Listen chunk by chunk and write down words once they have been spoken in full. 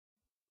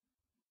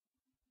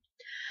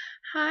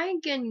Hi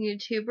again,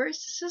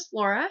 YouTubers. This is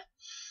Laura,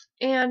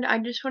 and I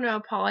just want to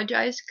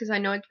apologize because I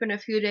know it's been a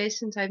few days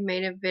since I've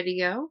made a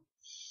video.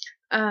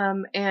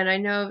 And I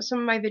know some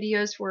of my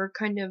videos were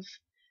kind of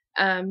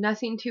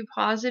nothing too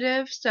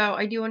positive, so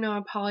I do want to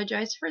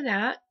apologize for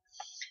that.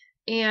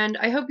 And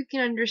I hope you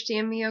can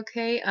understand me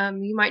okay.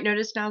 You might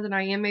notice now that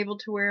I am able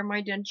to wear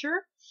my denture.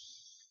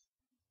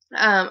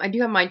 I do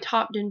have my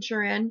top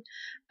denture in.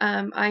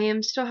 I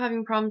am still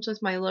having problems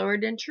with my lower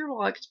denture.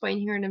 I'll explain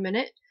here in a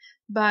minute.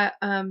 But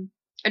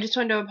I just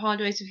wanted to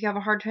apologize if you have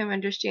a hard time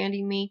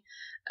understanding me.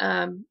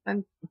 I'm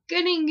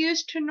getting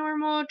used to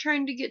normal,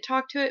 trying to get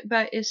talked to it,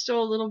 but it's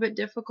still a little bit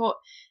difficult.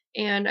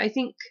 And I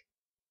think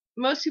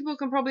most people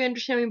can probably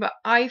understand me, but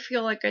I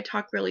feel like I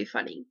talk really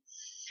funny.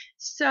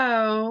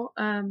 So,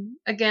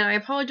 again, I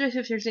apologize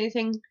if there's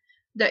anything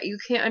that you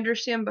can't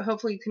understand, but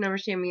hopefully you can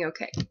understand me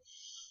okay.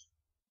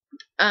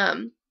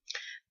 And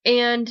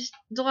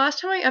the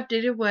last time I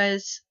updated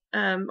was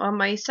on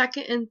my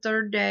second and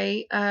third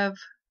day of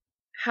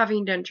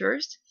having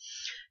dentures.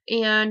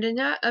 And in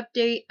that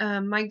update,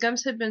 my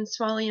gums had been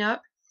swelling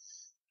up.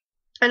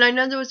 And I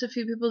know there was a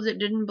few people that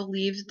didn't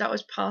believe that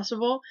was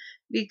possible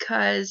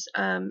because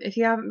if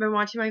you haven't been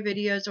watching my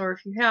videos, or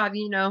if you have,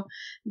 you know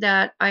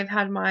that I've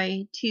had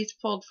my teeth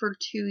pulled for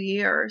 2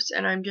 years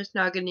and I'm just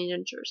now getting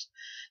dentures.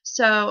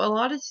 So a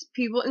lot of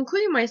people,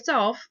 including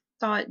myself,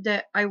 thought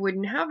that I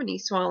wouldn't have any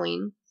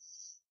swelling.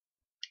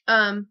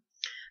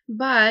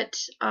 But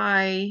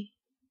I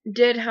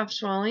did have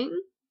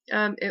swelling.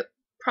 It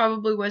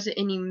probably wasn't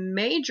any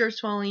major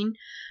swelling,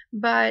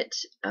 but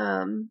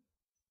from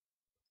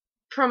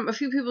a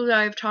few people that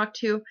I've talked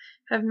to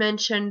have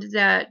mentioned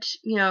that,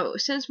 you know,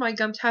 since my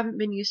gums haven't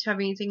been used to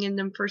having anything in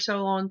them for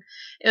so long,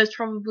 it was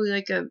probably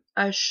like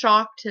a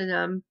shock to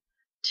them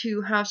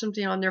to have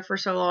something on there for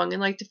so long.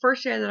 And like the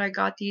first day that I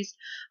got these,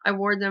 I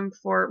wore them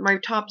for my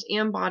tops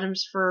and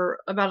bottoms for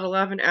about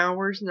 11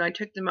 hours, and I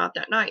took them out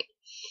that night.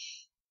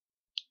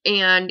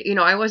 And, you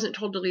know, I wasn't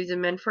told to leave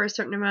them in for a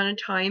certain amount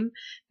of time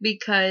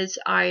because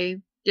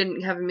I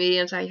didn't have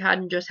medians. I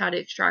hadn't just had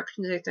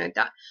extractions or anything like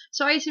that.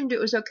 So I assumed it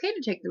was okay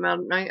to take them out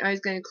at night. I was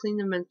going to clean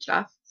them and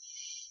stuff.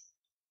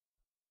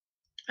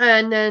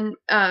 And then,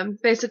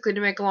 basically,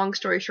 to make a long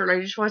story short, I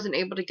just wasn't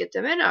able to get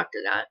them in after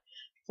that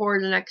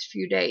for the next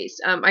few days.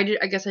 I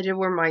guess I did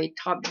wear my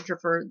top denture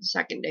for the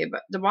second day,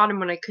 but the bottom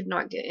one I could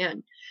not get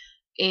in.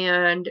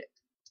 And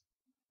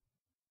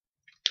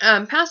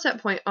past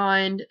that point,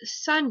 on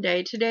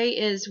Sunday, today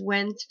is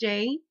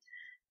Wednesday,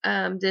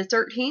 the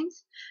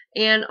 13th,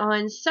 and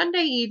on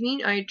Sunday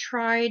evening I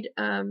tried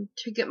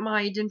to get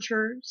my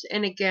dentures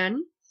in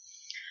again,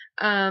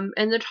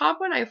 and the top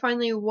one I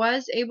finally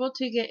was able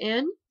to get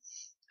in.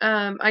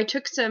 I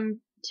took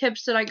some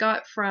tips that I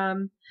got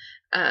from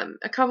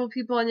a couple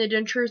people on the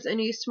Dentures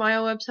and You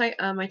Smile website.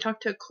 I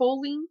talked to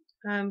Coley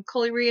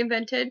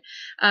Reinvented.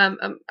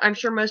 I'm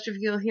sure most of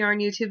you here on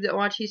YouTube that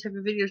watch these type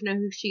of videos know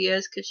who she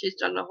is because she's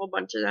done a whole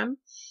bunch of them.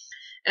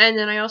 And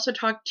then I also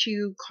talked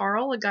to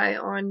Carl, a guy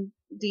on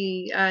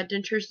the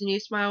Dentures and You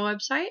Smile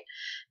website,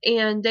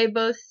 and they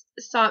both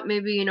thought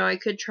maybe, you know, I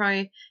could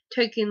try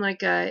taking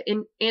like a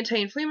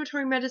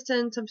anti-inflammatory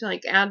medicine, something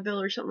like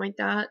Advil or something like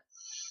that,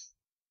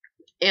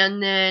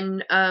 and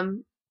then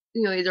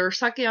you know, either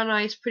sucking on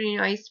ice, putting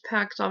ice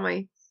packs on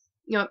my,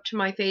 you know, up to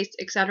my face,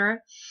 etc.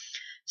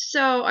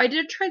 So I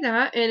did try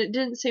that, and it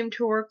didn't seem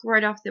to work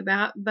right off the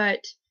bat,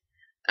 but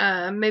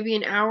maybe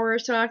an hour or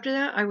so after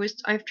that,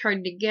 I've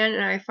tried it again,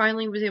 and I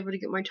finally was able to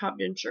get my top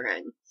denture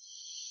in.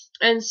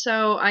 And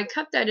so I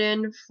kept that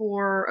in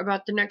for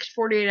about the next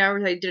 48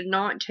 hours. I did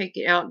not take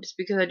it out just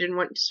because I didn't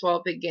want to swell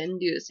up again and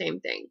do the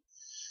same thing.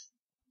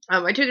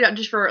 I took it out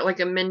just for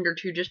like a minute or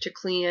two just to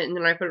clean it, and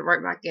then I put it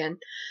right back in.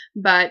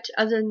 But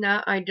other than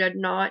that, I did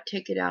not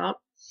take it out.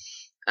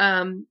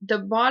 The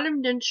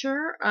bottom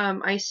denture,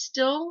 I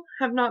still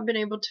have not been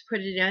able to put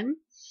it in.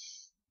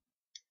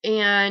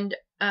 And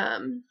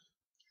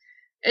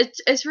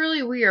it's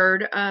really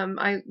weird.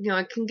 I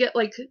can get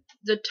like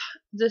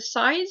the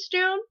sides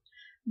down,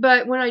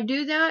 but when I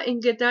do that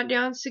and get that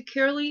down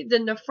securely,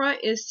 then the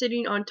front is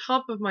sitting on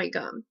top of my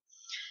gum.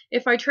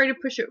 If I try to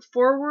push it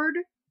forward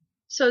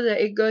so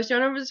that it goes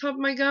down over the top of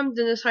my gum,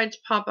 then the sides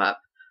pop up.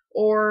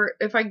 Or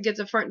if I can get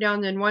the front down,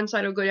 then one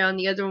side will go down,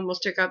 the other one will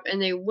stick up,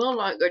 and they will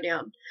not go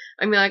down.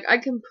 I mean, like, I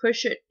can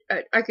push it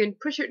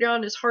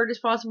down as hard as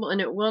possible,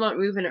 and it will not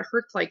move, and it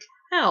hurts like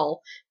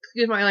hell.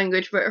 Excuse my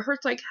language, but it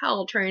hurts like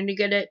hell trying to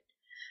get it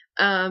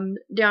down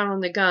on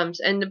the gums.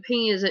 And the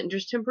pain isn't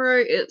just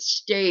temporary; it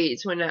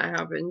stays when that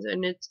happens,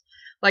 and it's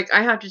like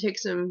I have to take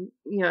some,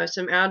 you know,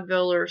 some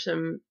Advil or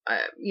some,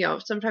 you know,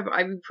 some type of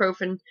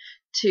ibuprofen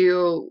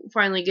to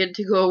finally get it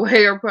to go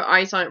away, or put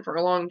ice on it for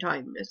a long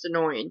time. It's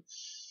annoying.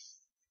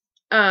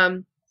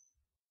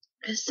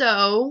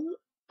 So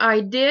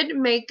I did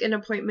make an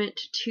appointment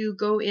to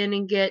go in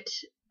and get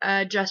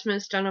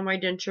adjustments done on my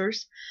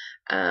dentures.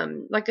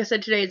 Like I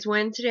said, today is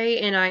Wednesday,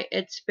 and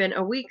it's been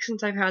a week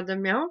since I've had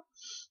them now.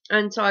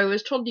 And so I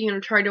was told to, you know,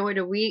 try to wait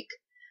a week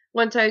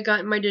once I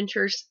got my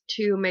dentures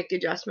to make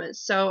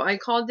adjustments. So I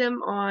called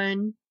them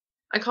on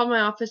I called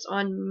my office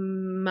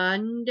on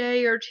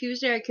Monday or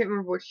Tuesday. I can't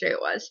remember which day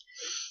it was.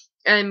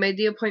 And I made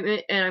the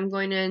appointment, and I'm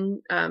going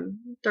in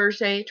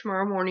Thursday,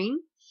 tomorrow morning.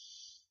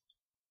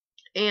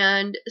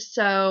 And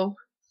so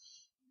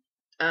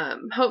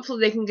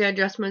hopefully they can get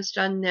adjustments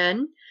done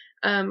then.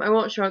 I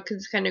won't show it because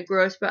it's kind of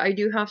gross, but I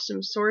do have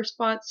some sore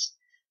spots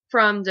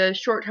from the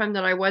short time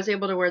that I was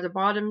able to wear the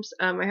bottoms.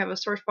 I have a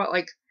sore spot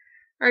like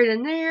right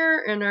in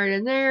there and right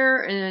in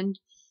there, and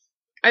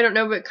I don't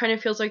know, but it kind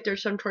of feels like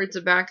there's some towards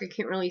the back. I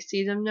can't really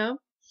see them though.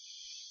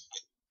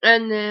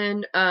 And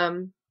then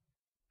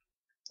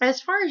as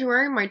far as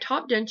wearing my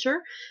top denture,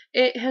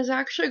 it has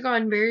actually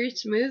gone very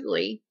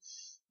smoothly.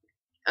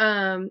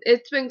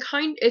 It's been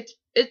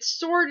it's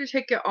sore to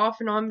take it off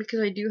and on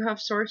because I do have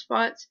sore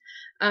spots.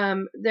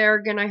 There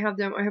again, I have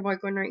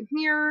like one right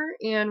here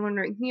and one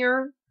right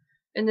here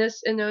in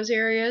those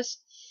areas.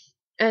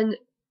 And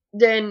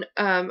then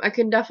I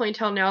can definitely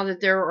tell now that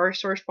there are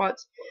sore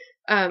spots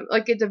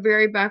like at the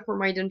very back where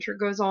my denture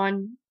goes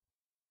on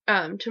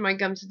to my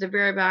gums at the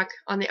very back.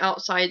 On the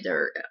outside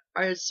there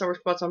are sore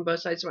spots on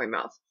both sides of my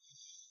mouth.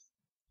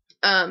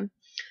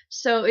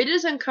 So it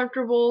is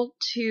uncomfortable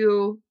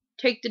to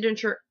take the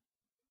denture,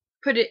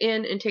 put it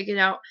in, and take it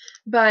out,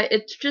 but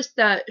it's just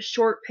that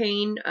short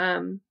pain.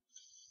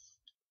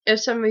 If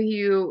some of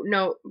you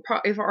know,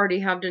 if I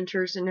already have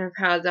dentures and have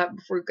had that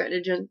before you've got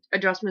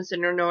adjustments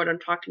and know what I'm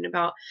talking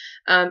about.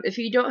 If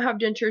you don't have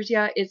dentures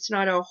yet, it's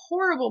not a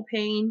horrible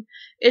pain.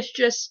 It's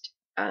just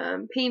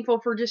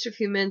painful for just a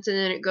few minutes and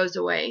then it goes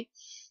away.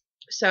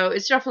 So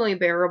it's definitely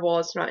bearable.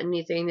 It's not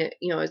anything that,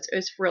 you know,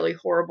 it's really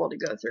horrible to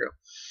go through.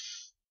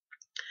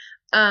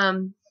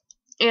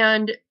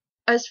 And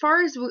as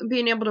far as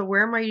being able to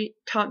wear my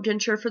top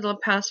denture for the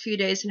past few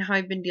days and how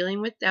I've been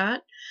dealing with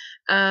that,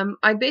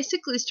 I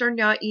basically started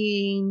out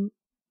eating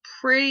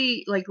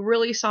pretty, like,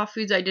 really soft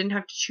foods. I didn't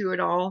have to chew at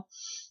all.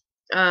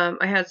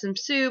 I had some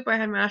soup, I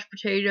had mashed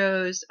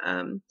potatoes,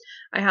 I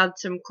had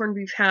some corned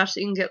beef hash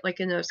that you can get, like,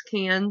 in those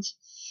cans.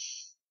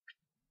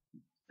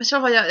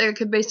 Stuff like that I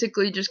could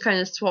basically just kind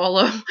of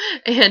swallow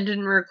and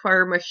didn't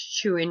require much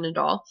chewing at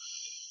all.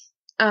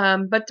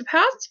 But the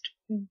past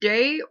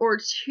day or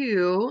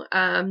two,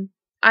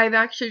 I've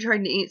actually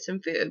tried to eat some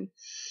food.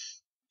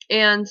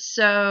 And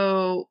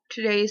so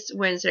today's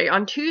Wednesday.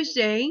 On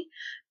Tuesday,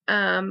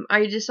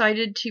 I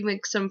decided to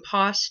make some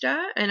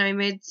pasta, and I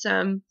made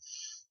some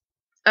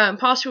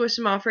pasta with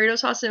some Alfredo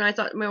sauce, and I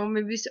thought, well,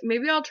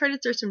 maybe I'll try to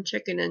throw some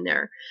chicken in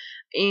there.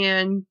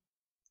 And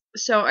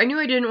so I knew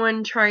I didn't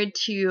want to try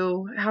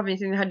to have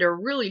anything that had to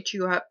really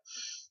chew up.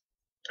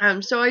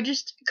 So I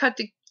just cut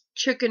the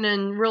chicken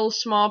in real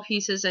small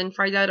pieces and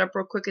fried that up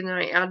real quick, and then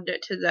I added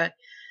it to the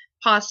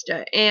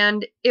pasta.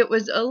 And it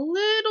was a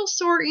little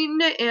sore eating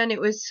it, and it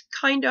was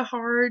kind of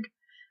hard.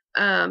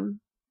 You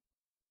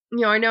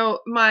know, I know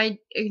my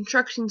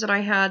instructions that I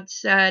had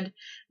said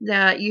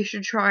that you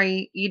should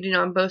try eating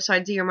on both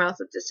sides of your mouth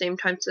at the same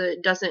time so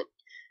it doesn't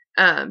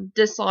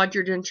dislodge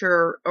your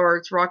denture or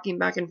it's rocking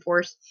back and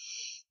forth.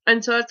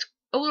 And so that's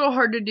a little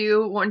hard to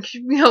do once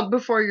you know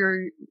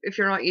if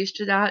you're not used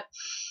to that.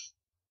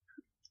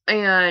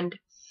 And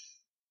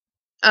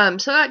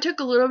so that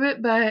took a little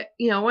bit, but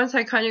you know, once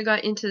I kind of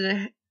got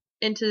into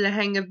the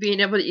hang of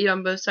being able to eat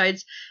on both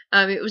sides,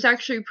 it was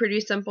actually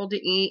pretty simple to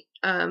eat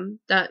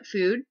that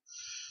food.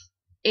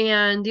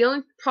 And the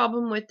only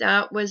problem with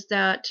that was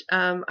that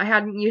I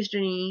hadn't used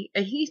any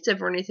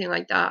adhesive or anything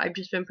like that. I've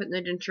just been putting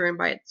the denture in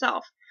by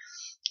itself.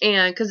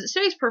 And because it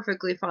stays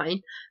perfectly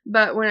fine,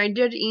 but when I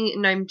did eat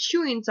and I'm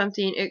chewing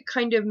something, it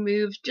kind of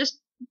moves just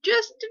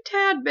a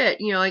tad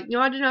bit, you know, like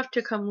not enough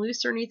to come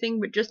loose or anything,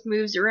 but just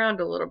moves around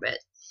a little bit.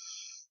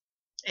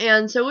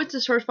 And so with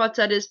the sore spots,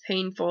 that is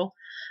painful.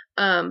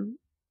 But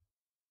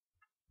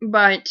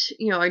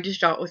you know, I just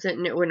dealt with it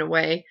and it went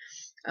away.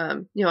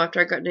 You know, after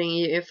I got done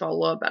eating, it felt a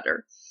little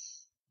better.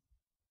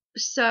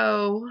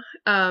 So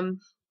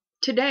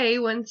today,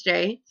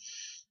 Wednesday,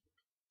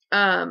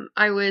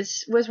 I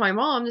was with my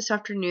mom this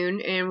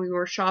afternoon and we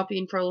were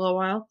shopping for a little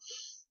while,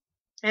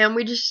 and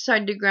we just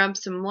decided to grab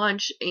some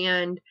lunch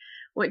and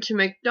went to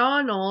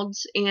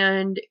McDonald's,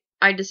 and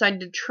I decided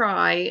to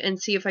try and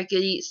see if I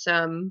could eat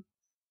some,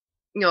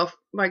 you know,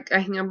 like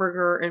a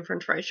hamburger and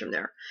french fries from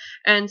there.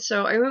 And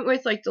so I went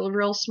with like the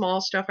real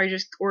small stuff. I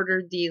just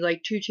ordered the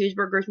like 2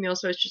 cheeseburgers meal,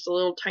 so it's just a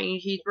little tiny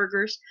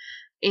cheeseburgers,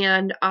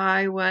 and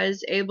I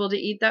was able to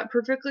eat that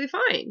perfectly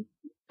fine.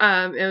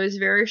 It was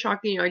very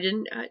shocking. I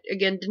didn't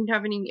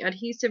have any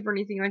adhesive or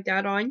anything like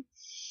that on.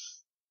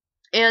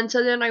 And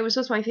so then I was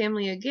with my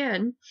family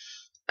again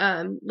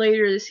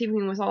later this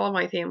evening with all of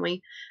my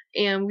family,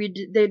 and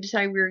they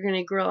decided we were going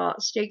to grill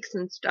out steaks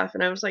and stuff.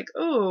 And I was like,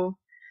 oh,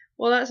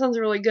 well, that sounds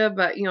really good,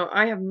 but you know,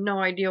 I have no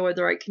idea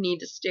whether I can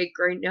eat a steak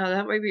right now.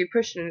 That might be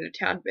pushing it a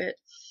tad bit.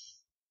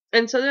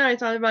 And so then I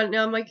thought about it.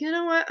 Now I'm like, you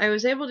know what? I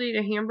was able to eat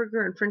a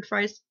hamburger and french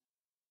fries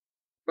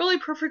really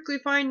perfectly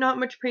fine, not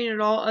much pain at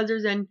all,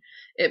 other than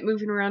it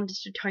moving around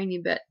just a tiny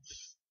bit.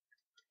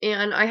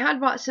 And I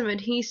had bought some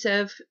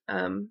adhesive,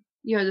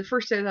 you know, the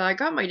first day that I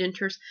got my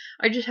dentures.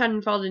 I just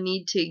hadn't felt a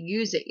need to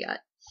use it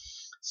yet.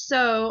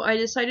 So I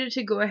decided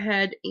to go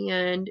ahead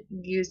and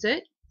use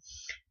it.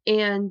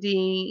 And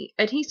the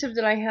adhesive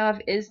that I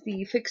have is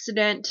the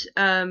Fix-A-Dent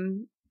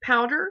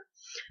powder.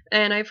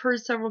 And I've heard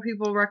several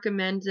people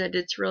recommend that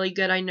it's really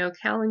good. I know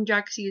Callan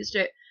Jax used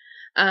it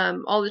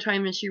all the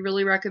time, and she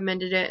really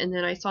recommended it. And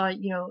then I saw,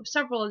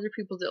 several other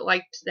people that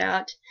liked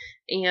that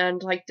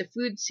and liked the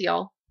Food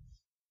Seal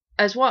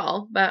as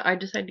well. But I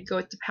decided to go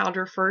with the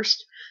powder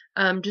first,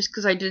 just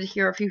because I did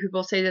hear a few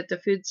people say that the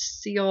Food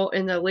Seal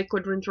and the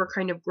liquid ones were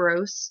kind of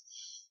gross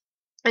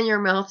in your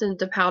mouth, and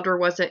the powder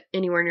wasn't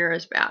anywhere near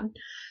as bad.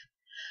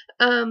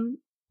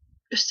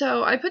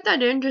 So I put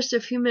that in just a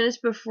few minutes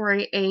before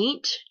I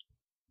ate,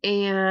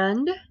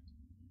 and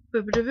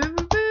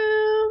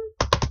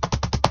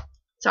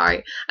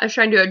sorry, I was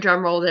trying to do a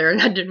drum roll there, and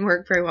that didn't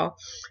work very well.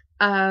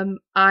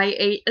 I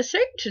ate a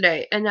steak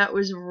today, and that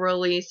was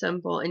really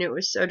simple, and it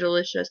was so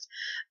delicious.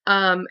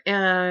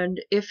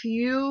 And if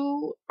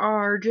you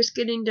are just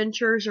getting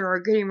dentures or are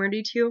getting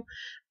ready to,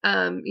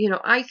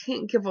 I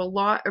can't give a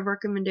lot of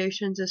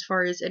recommendations as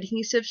far as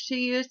adhesives to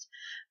use,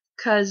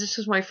 because this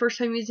was my first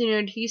time using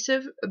an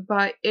adhesive,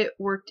 but it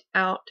worked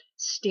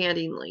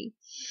outstandingly.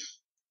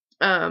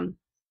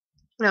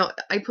 Now,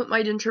 I put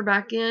my denture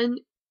back in.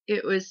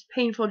 It was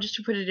painful just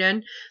to put it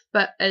in,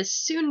 but as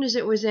soon as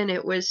it was in,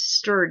 it was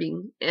sturdy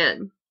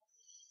in.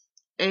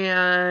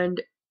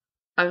 And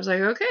I was like,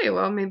 okay,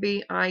 well,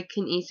 maybe I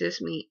can eat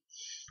this meat.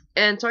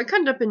 And so I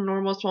cut it up in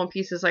normal small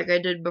pieces like I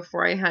did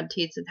before I had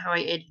teeth and how I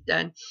ate it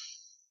then.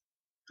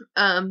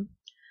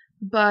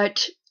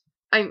 But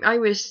I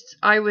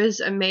was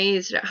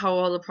amazed at how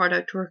well the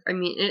product worked. I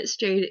mean, it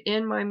stayed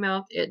in my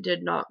mouth. It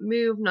did not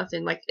move,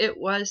 nothing. Like, it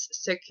was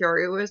secure.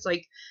 It was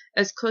like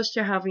as close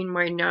to having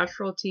my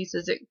natural teeth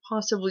as it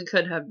possibly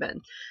could have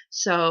been.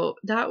 So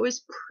that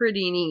was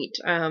pretty neat.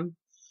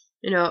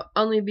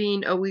 Only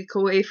being a week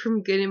away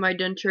from getting my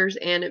dentures,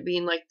 and it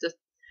being like the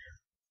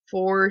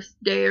 4th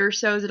day or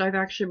so that I've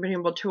actually been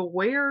able to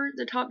wear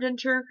the top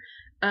denture.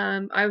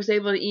 I was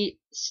able to eat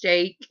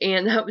steak,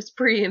 and that was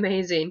pretty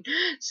amazing.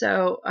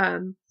 So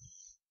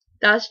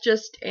that's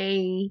just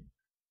a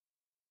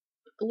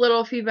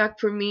little feedback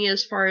from me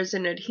as far as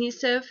an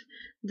adhesive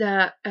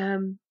that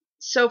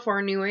so far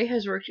anyway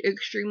has worked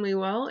extremely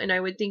well, and I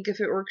would think if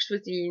it works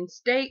with eating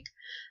steak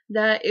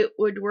that it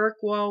would work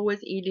well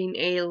with eating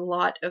a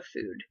lot of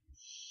food.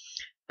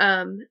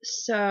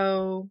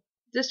 So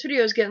this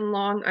video is getting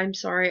long. I'm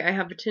sorry, I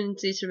have a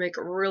tendency to make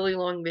really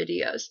long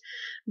videos,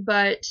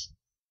 but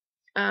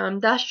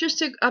that's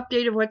just an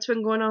update of what's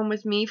been going on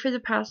with me for the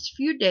past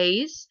few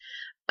days.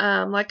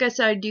 Like I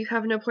said, I do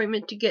have an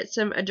appointment to get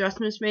some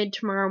adjustments made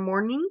tomorrow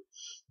morning,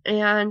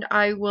 and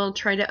I will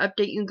try to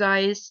update you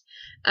guys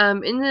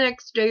in the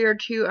next day or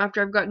two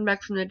after I've gotten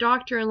back from the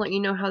doctor and let you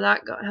know how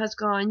that has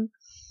gone.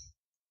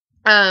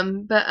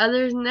 But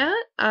other than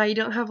that, I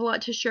don't have a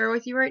lot to share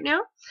with you right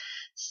now.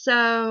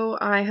 So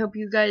I hope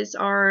you guys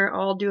are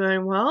all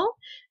doing well,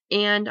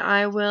 and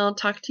I will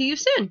talk to you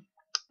soon.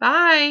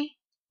 Bye!